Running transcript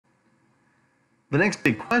The next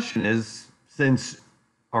big question is, since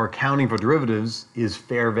our accounting for derivatives is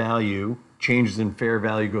fair value, changes in fair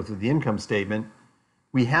value go through the income statement,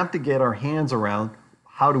 we have to get our hands around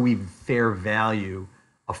how do we fair value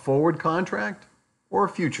a forward contract or a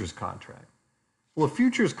futures contract. Well, a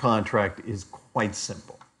futures contract is quite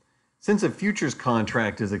simple. Since a futures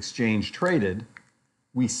contract is exchange traded,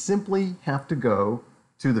 we simply have to go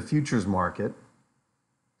to the futures market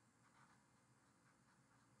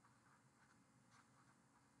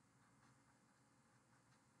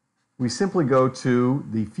we simply go to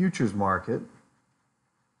the futures market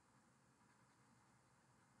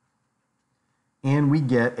and we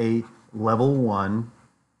get a level 1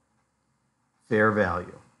 fair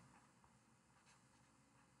value.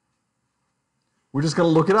 We're just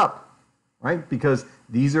going to look it up, right? Because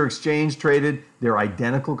these are exchange traded, they're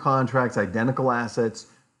identical contracts, identical assets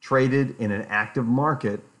traded in an active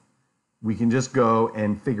market. We can just go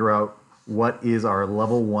and figure out what is our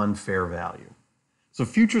level 1 fair value. So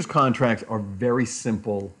futures contracts are very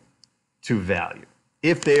simple to value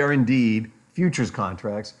if they are indeed futures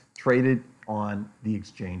contracts traded on the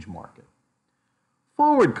exchange market.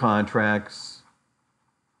 Forward contracts,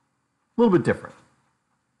 a little bit different.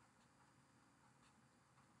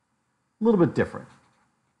 A little bit different.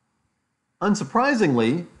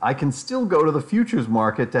 Unsurprisingly, I can still go to the futures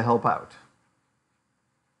market to help out.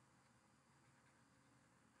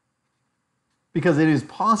 Because it is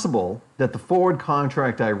possible that the forward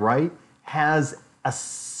contract I write has a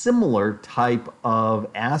similar type of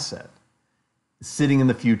asset sitting in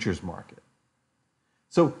the futures market.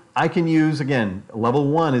 So I can use, again, level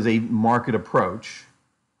 1 is a market approach.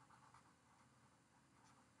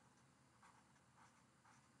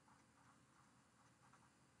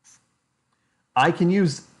 I can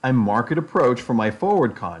use a market approach for my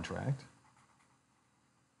forward contract.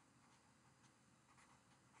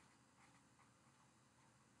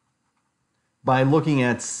 By looking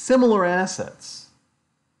at similar assets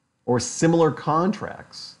or similar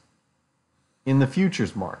contracts in the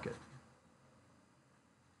futures market.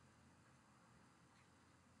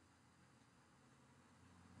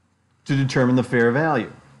 To determine the fair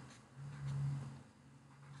value.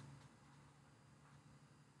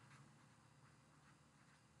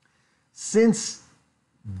 Since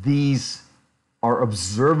these are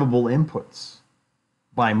observable inputs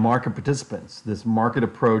by market participants, this market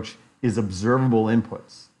approach is observable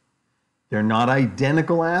inputs. They're not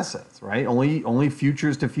identical assets, right? Only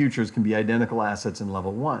futures to futures can be identical assets in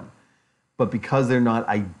level 1. But because they're not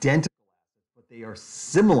identical assets, but they are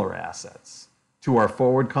similar assets to our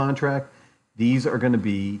forward contract, these are going to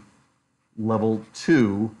be level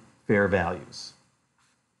 2 fair values.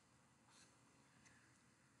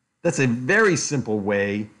 That's a very simple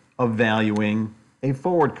way of valuing a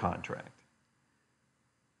forward contract.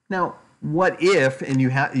 Now, what if, and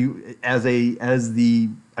you as the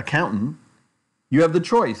accountant, you have the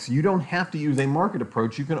choice. You don't have to use a market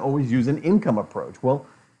approach. You can always use an income approach. Well,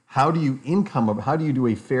 how do you do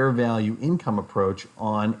a fair value income approach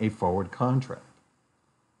on a forward contract?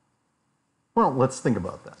 Well, let's think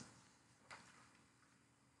about that.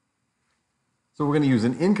 So we're going to use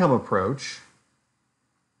an income approach.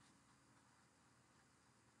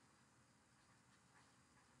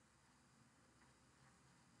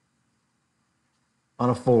 On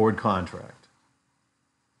a forward contract.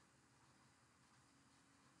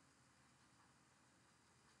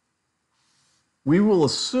 We will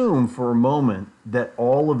assume for a moment that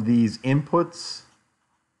all of these inputs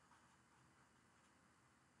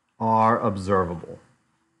are observable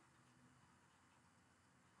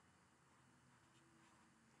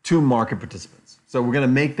to market participants. So we're going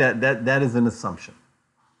to make that is an assumption.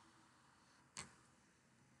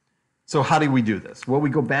 So how do we do this? Well, we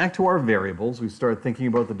go back to our variables. We start thinking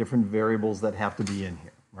about the different variables that have to be in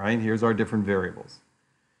here, right? Here's our different variables.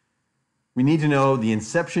 We need to know the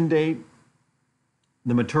inception date,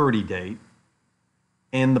 the maturity date,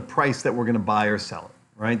 and the price that we're going to buy or sell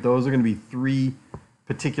it, right? Those are going to be 3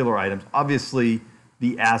 particular items. Obviously,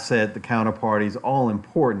 the asset, the counterparty is all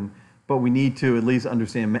important, but we need to at least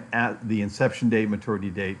understand the inception date, maturity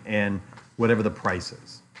date, and whatever the price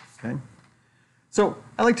is, okay? So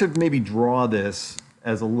I like to maybe draw this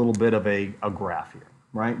as a little bit of a graph here,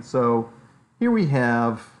 right? So here we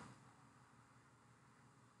have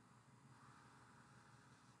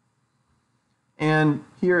and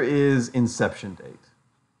here is inception date.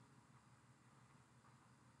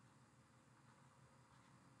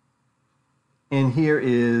 And here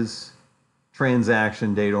is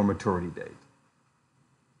transaction date or maturity date.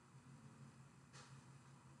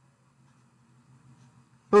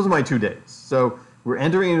 Those are my 2 dates. So we're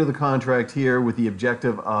entering into the contract here with the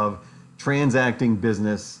objective of transacting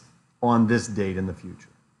business on this date in the future.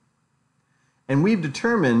 And we've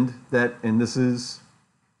determined that, and this is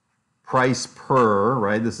price per,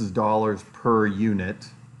 right? This is dollars per unit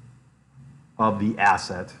of the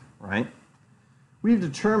asset, right? We've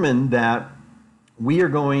determined that we are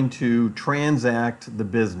going to transact the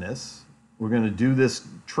business. We're going to do this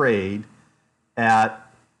trade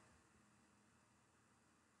at,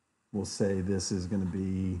 we'll say this is going to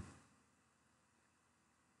be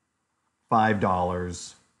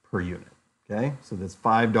 $5 per unit, okay? So that's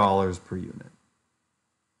 $5 per unit,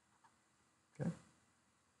 okay?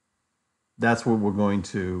 That's what we're going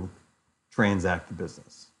to transact the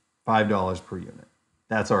business, $5 per unit.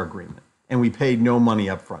 That's our agreement. And we paid no money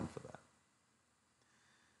up front for that.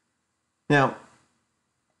 Now,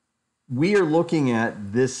 we are looking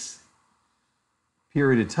at this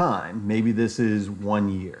period of time, maybe this is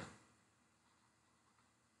 1 year.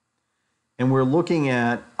 And we're looking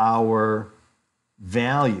at our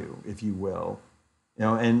value, if you will,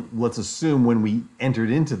 and let's assume when we entered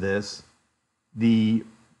into this, the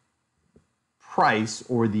price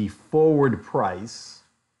or the forward price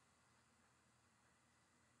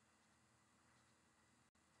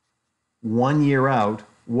one year out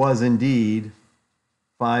was indeed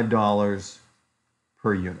 $5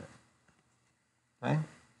 per unit. Okay?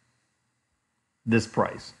 This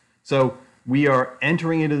price. So we are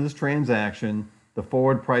entering into this transaction. The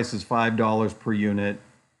forward price is $5 per unit.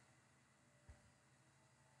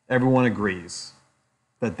 Everyone agrees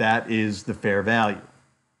that that is the fair value.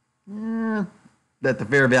 That the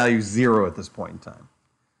fair value is zero at this point in time.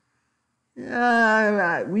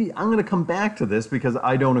 I'm going to come back to this because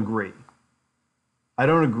I don't agree. I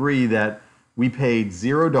don't agree that we paid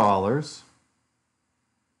 $0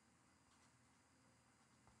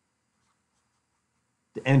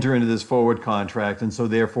 to enter into this forward contract, and so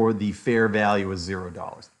therefore the fair value is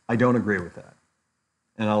 $0. I don't agree with that.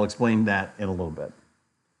 And I'll explain that in a little bit.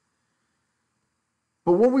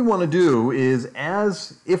 But what we want to do is,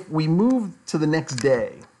 if we move to the next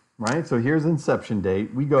day, right? So here's inception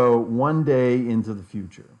date. We go 1 day into the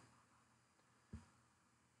future,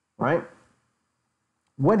 right?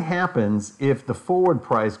 What happens if the forward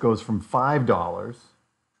price goes from $5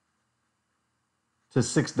 to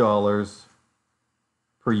 $6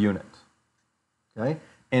 per unit? Okay?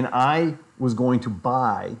 And I was going to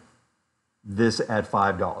buy this at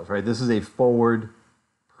 $5, right? This is a forward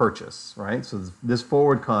purchase, right? So this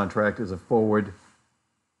forward contract is a forward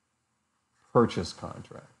purchase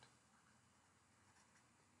contract.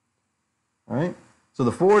 All right? So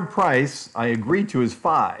the forward price I agreed to is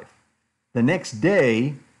 5. The next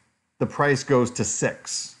day, the price goes to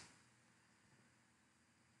 6.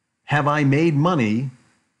 Have I made money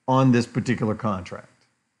on this particular contract?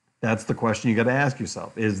 That's the question you got to ask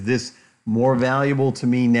yourself. Is this more valuable to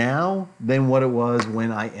me now than what it was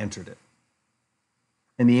when I entered it?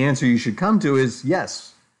 And the answer you should come to is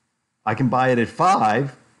yes. I can buy it at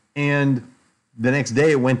 5, and the next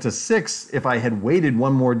day it went to 6. If I had waited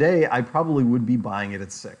one more day, I probably would be buying it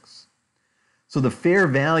at 6. So the fair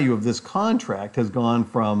value of this contract has gone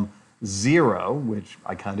from 0, which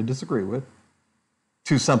I kind of disagree with,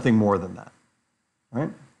 to something more than that,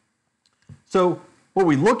 right? So what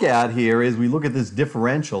we look at here is we look at this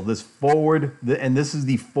differential, this forward, and this is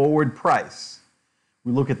the forward price.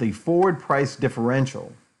 We look at the forward price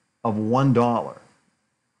differential of $1.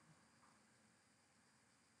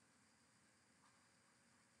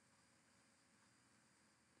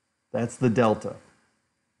 That's the delta.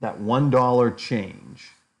 That $1 change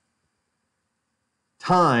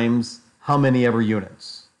times how many ever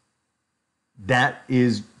units. That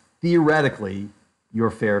is theoretically your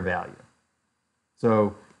fair value.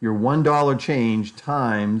 So your $1 change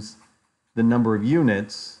times the number of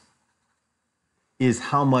units is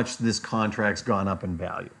how much this contract's gone up in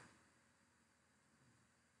value.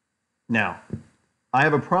 Now, I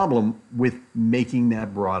have a problem with making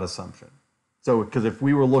that broad assumption. So, because if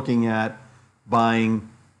we were looking at buying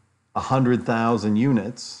 100,000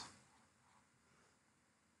 units,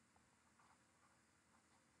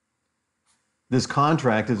 this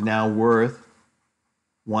contract is now worth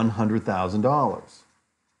 $100,000.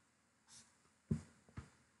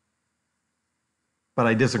 But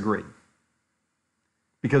I disagree.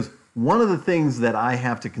 Because one of the things that I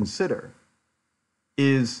have to consider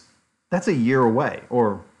is that's a year away,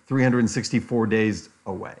 or 364 days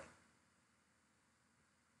away.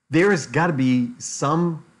 There's got to be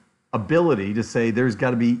some ability to say there's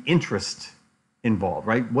got to be interest involved,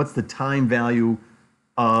 right? What's the time value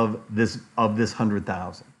of this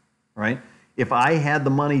 100,000, right? If I had the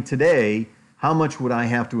money today, how much would I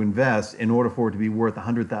have to invest in order for it to be worth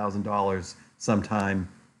 $100,000 sometime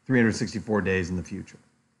 364 days in the future.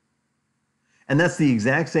 And that's the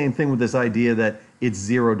exact same thing with this idea that it's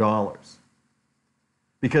 $0,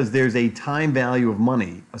 because there's a time value of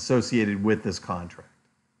money associated with this contract.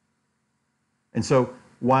 And so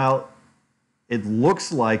while it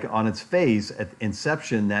looks like on its face at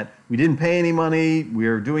inception that we didn't pay any money,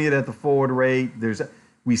 we're doing it at the forward rate,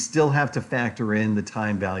 we still have to factor in the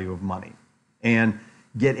time value of money and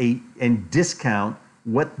discount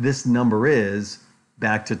what this number is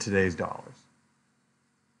back to today's dollars.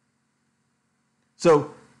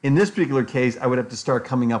 So in this particular case, I would have to start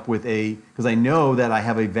coming up with because I know that I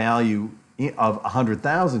have a value of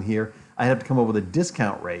 100,000 here, I have to come up with a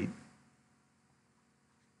discount rate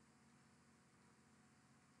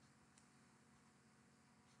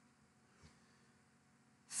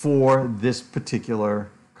for this particular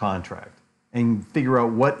contract and figure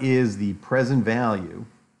out what is the present value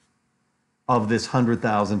of this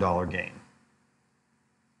 $100,000 gain.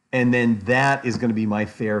 And then that is going to be my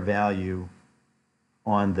fair value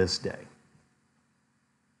on this day.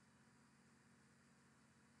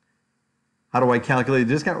 How do I calculate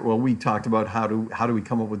the discount? Well, we talked about how do we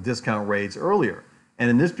come up with discount rates earlier. And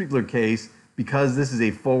in this particular case, because this is a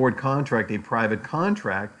forward contract, a private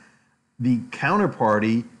contract, the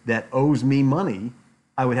counterparty that owes me money,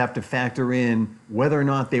 I would have to factor in whether or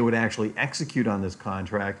not they would actually execute on this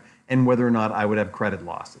contract and whether or not I would have credit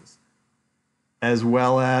losses, as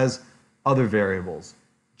well as other variables,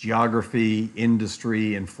 geography,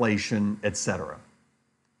 industry, inflation, etc.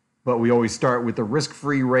 But we always start with the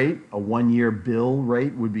risk-free rate. A one-year bill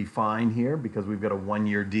rate would be fine here because we've got a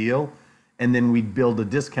one-year deal. And then we'd build a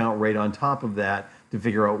discount rate on top of that to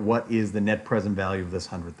figure out what is the net present value of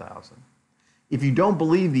this 100,000. If you don't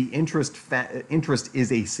believe the interest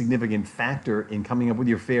is a significant factor in coming up with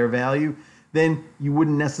your fair value, then you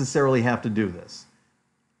wouldn't necessarily have to do this.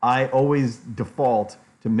 I always default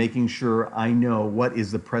to making sure I know what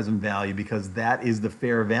is the present value, because that is the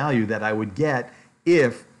fair value that I would get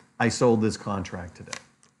if I sold this contract today.